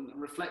still and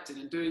reflecting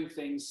and doing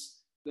things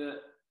that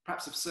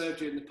perhaps have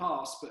served you in the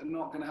past, but are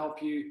not going to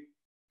help you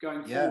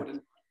going forward.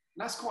 And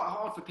that's quite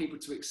hard for people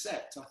to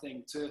accept, I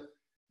think.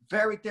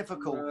 Very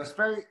difficult. It's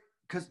very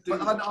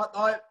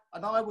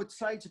and I would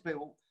say to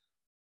people,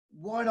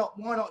 why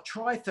not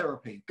try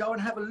therapy? Go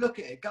and have a look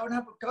at it.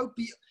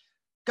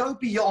 Go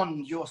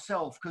beyond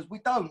yourself,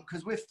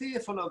 because we're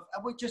fearful of,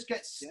 and we just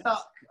get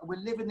stuck. And we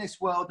live in this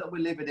world that we're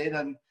living in,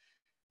 and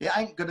it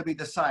ain't going to be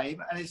the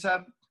same. And it's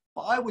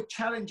but I would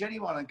challenge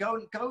anyone and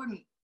go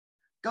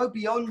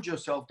beyond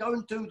yourself. Go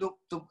and do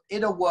the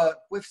inner work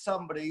with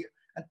somebody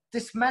and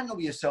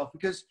dismantle yourself,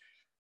 because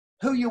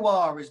who you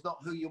are is not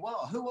who you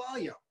are. Who are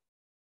you?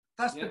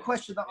 That's the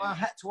question that I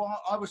had to.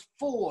 I was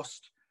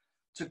forced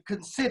to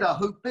consider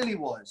who Billy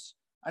was,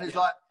 and it's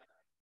like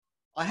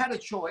I had a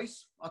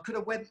choice. I could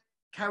have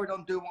carried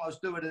on doing what I was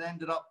doing and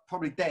ended up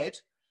probably dead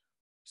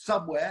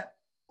somewhere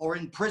or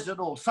in prison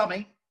or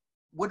something.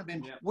 Wouldn't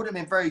have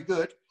been very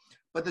good.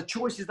 But the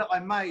choices that I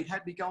made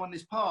had me go on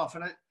this path,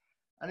 and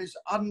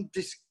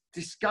it's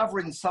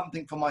discovering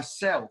something for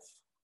myself,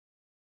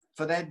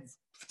 for then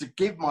to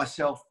give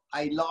myself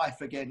a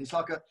life again. It's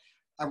like a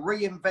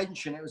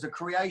reinvention. It was a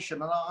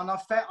creation, and I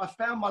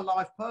found my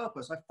life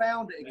purpose. I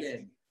found it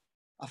again.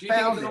 Do you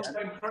think it's an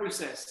ongoing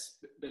process,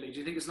 Billy? Do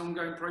you think it's an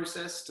ongoing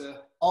process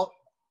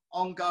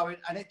ongoing?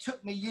 And it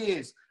took me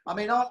years. I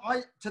mean,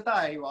 I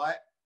today, right,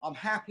 I'm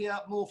happier,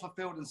 more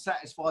fulfilled and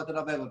satisfied than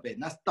I've ever been.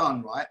 That's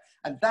done, right?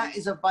 And that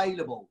is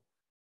available.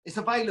 It's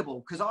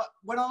available because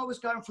when I was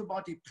going through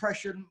my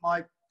depression,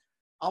 I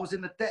was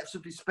in the depths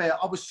of despair.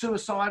 I was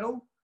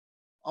suicidal.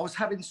 I was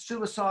having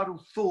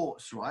suicidal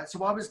thoughts, right?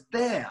 So I was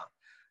there.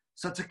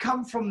 So to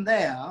come from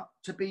there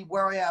to be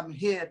where I am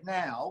here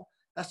now,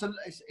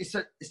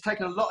 it's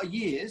taken a lot of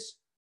years.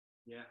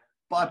 Yeah.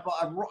 But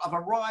I've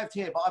arrived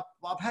here. But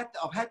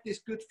I've had this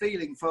good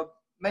feeling for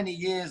many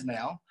years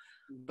now.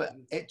 But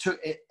it took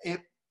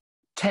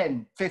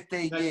 10,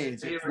 15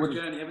 years. It's a real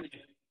journey, haven't you?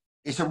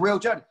 It's a real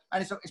journey,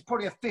 and it's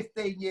probably a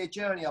 15-year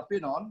journey I've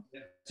been on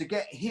to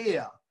get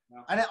here.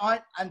 Wow.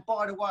 And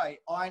by the way,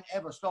 I ain't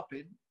ever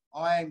stopping.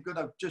 I am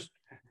gonna just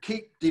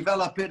keep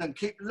developing and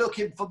keep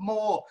looking for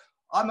more.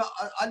 I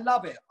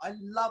love it. I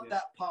love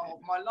that part of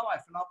my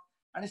life,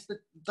 and it's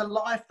the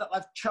life that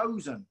I've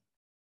chosen,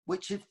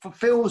 which it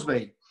fulfills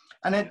me.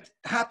 And then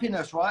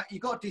happiness, right? You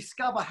got to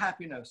discover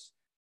happiness.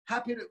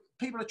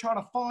 People are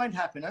trying to find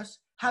happiness.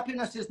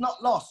 Happiness is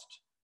not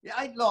lost. It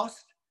ain't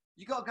lost.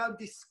 You got to go and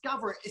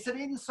discover it. It's an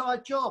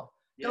inside job.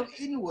 Go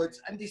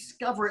inwards and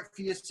discover it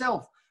for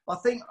yourself. I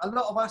think a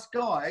lot of us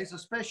guys,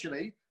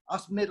 especially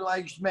us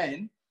middle-aged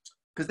men,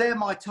 because they're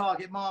my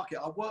target market.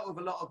 I work with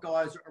a lot of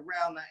guys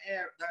around that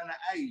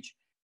age,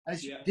 and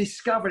it's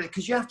discovering it,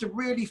 because you have to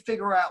really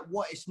figure out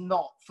what it's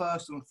not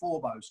first and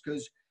foremost.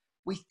 Because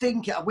we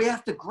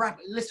have to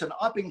grapple. Listen,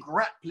 I've been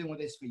grappling with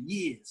this for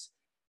years,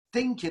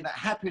 thinking that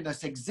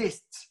happiness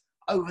exists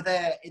over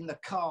there in the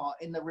car,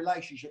 in the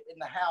relationship, in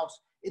the house,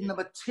 in the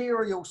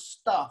material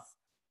stuff.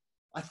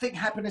 I think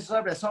happiness is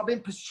over there. So I'm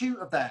in pursuit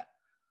of that,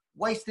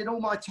 wasting all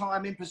my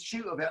time in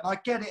pursuit of it. And I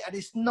get it, and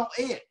it's not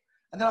it.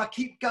 And then I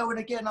keep going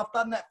again. I've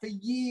done that for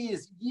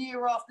years,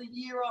 year after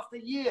year after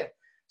year.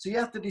 So you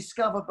have to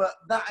discover, but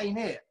that ain't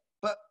it.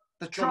 But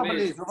the trouble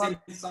is,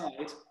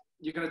 inside,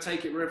 you're going to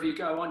take it wherever you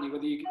go, aren't you?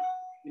 Whether you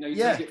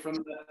take it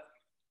from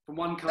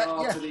one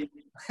car to the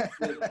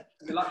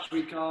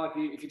luxury car.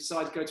 If you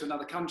decide to go to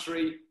another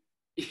country,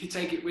 you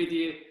take it with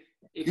you.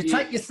 You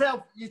take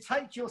yourself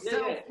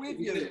with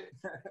you.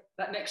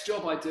 That next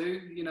job I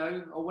do,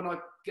 or when I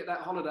get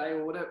that holiday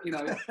or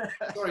whatever,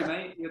 sorry,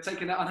 mate, you're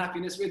taking that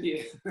unhappiness with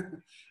you.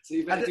 So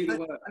you better do the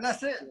work. And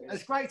that's it. Yeah.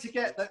 It's great to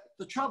get that.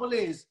 The trouble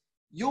is,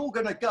 you're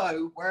going to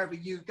go wherever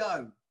you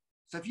go.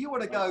 So if you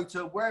want to go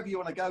to wherever you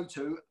want to go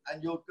to,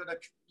 and you're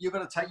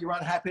going to take your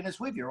unhappiness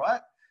with you,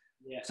 right?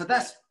 Yeah. So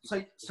that's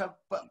so.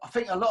 But I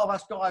think a lot of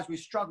us guys, we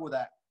struggle with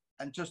that.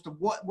 And just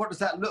what does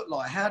that look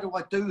like? How do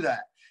I do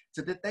that?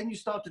 So then you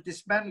start to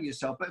dismantle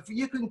yourself. But if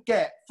you can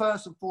get,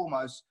 first and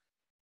foremost,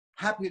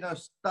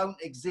 happiness don't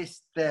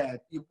exist there.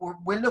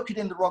 We're looking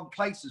in the wrong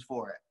places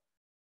for it.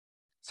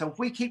 So if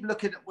we keep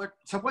looking at,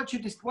 so once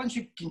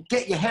you can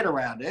get your head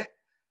around it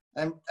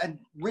and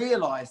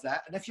realize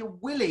that, and if you're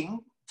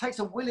willing, it takes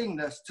a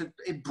willingness to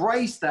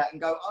embrace that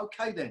and go,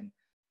 okay then,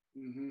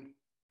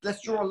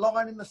 let's draw a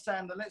line in the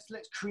sand and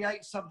let's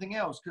create something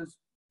else, because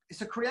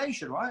it's a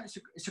creation, right?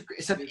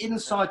 It's an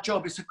inside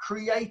job. It's a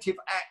creative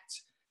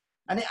act.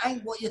 And it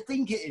ain't what you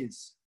think it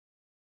is.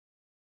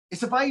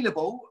 It's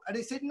available and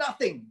it's in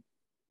nothing.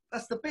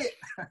 That's the bit.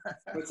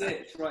 That's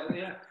it. Right.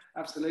 Yeah,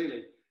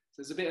 absolutely. So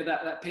there's a bit of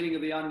that peeling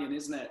of the onion,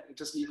 isn't it?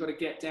 You've got to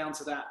get down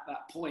to that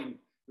point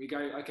where you go,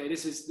 okay,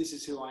 this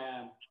is who I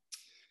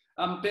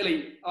am.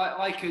 Billy,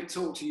 I could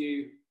talk to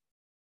you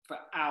for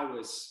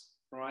hours,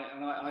 right?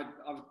 And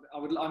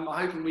I'm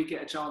hoping we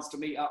get a chance to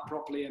meet up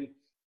properly and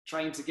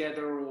train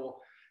together, or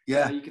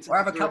Yeah, you can we'll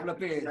have a couple of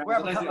beers. We'll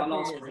have a couple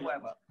of beers,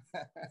 whatever.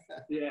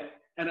 Yeah,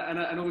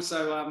 and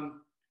also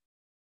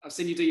I've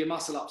seen you do your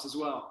muscle ups as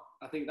well.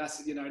 I think that's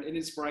an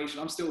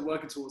inspiration. I'm still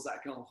working towards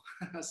that goal.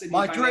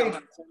 My dream.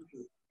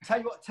 Tell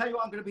you what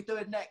I'm going to be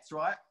doing next,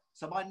 right?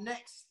 So my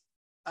next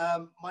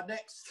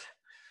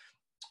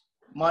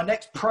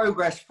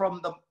progress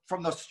from the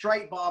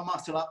straight bar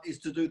muscle up is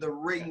to do the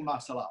ring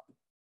muscle up.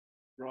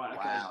 Right.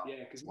 Okay. Wow.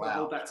 Yeah, because we'll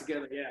hold that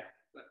together. Yeah.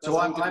 So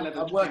I'm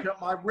working on,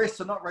 my wrists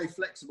are not very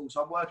flexible,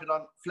 so I'm working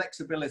on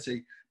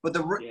flexibility. But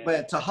the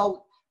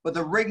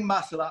ring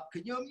muscle up,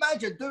 can you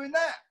imagine doing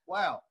that?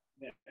 Wow.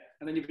 Yeah.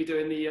 And then you'd be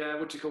doing the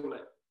what do you call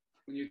it?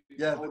 When you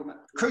hold them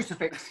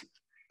crucifix.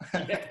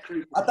 Yeah,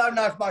 I don't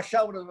know if my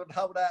shoulders would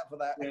hold out for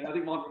that. Yeah, I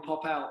think mine would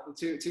pop out.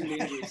 Too many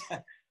injuries.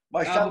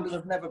 My shoulders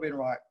have never been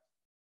right.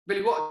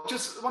 Billy,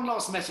 just one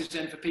last message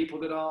then for people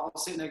that are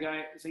sitting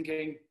there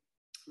thinking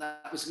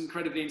that was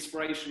incredibly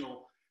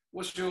inspirational.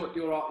 What's your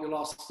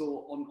last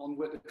thought on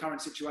the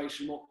current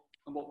situation,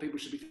 what people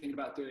should be thinking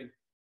about doing?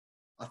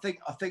 I think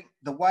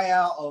the way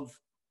out of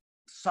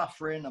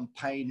suffering and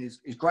pain is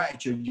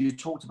gratitude. You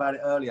talked about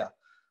it earlier.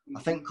 Mm-hmm.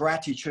 I think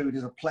gratitude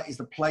is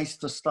the place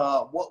to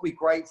start. What we're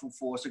grateful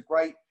for, it's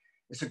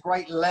a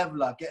great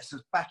leveler, gets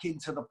us back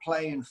into the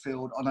playing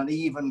field on an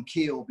even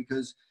keel,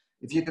 because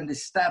if you can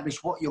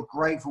establish what you're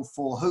grateful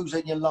for, who's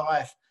in your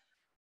life,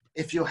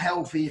 if you're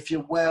healthy, if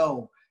you're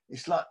well,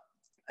 it's like,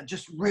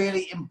 just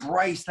really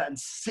embrace that and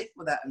sit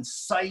with that and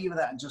savor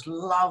that and just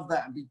love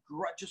that and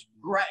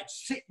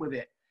sit with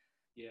it.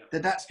 Yeah.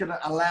 That's going to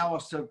allow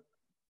us to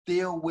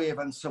deal with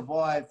and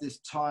survive this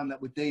time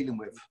that we're dealing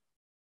with.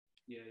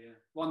 Yeah.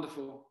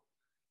 Wonderful.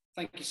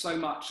 Thank you so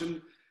much.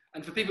 And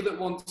for people that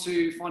want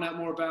to find out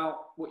more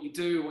about what you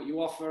do, what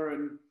you offer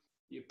and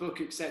your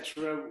book,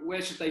 etc.,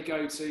 where should they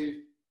go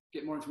to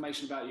get more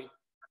information about you?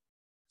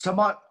 So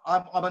I'm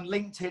on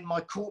LinkedIn. My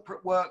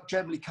corporate work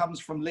generally comes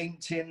from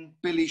LinkedIn,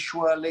 Billy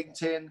Schwer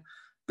LinkedIn,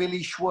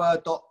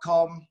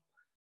 billyschwer.com.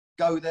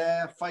 Go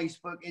there,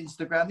 Facebook,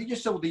 Instagram. They're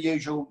just all the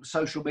usual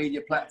social media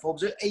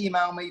platforms.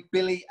 Email me,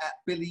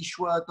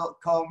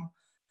 billy@billyschwer.com.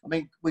 I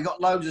mean, we got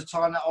loads of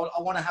time.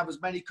 I want to have as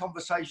many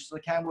conversations as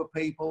I can with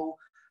people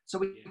so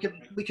we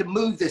can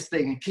move this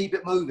thing and keep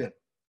it moving.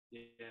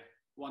 Yeah,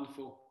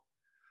 wonderful.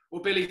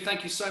 Well, Billy,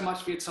 thank you so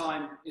much for your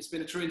time. It's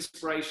been a true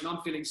inspiration.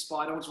 I'm feeling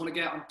inspired. I just want to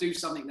get out and do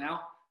something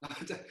now.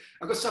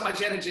 I've got so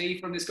much energy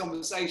from this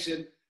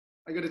conversation.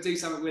 I've got to do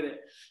something with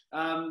it.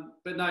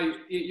 But no,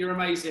 you're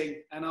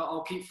amazing. And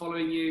I'll keep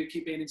following you,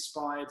 keep being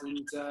inspired,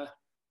 and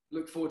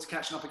look forward to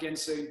catching up again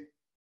soon.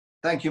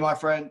 Thank you, my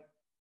friend.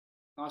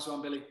 Nice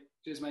one, Billy.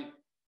 Cheers, mate.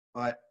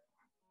 Bye.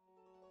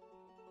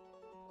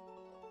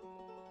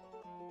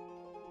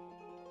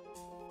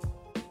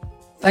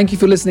 Thank you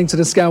for listening to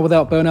the Scale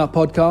Without Burnout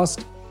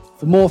podcast.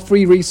 For more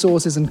free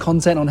resources and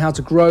content on how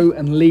to grow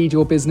and lead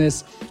your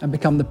business and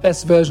become the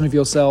best version of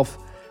yourself,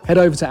 head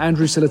over to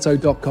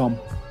andrewsilito.com.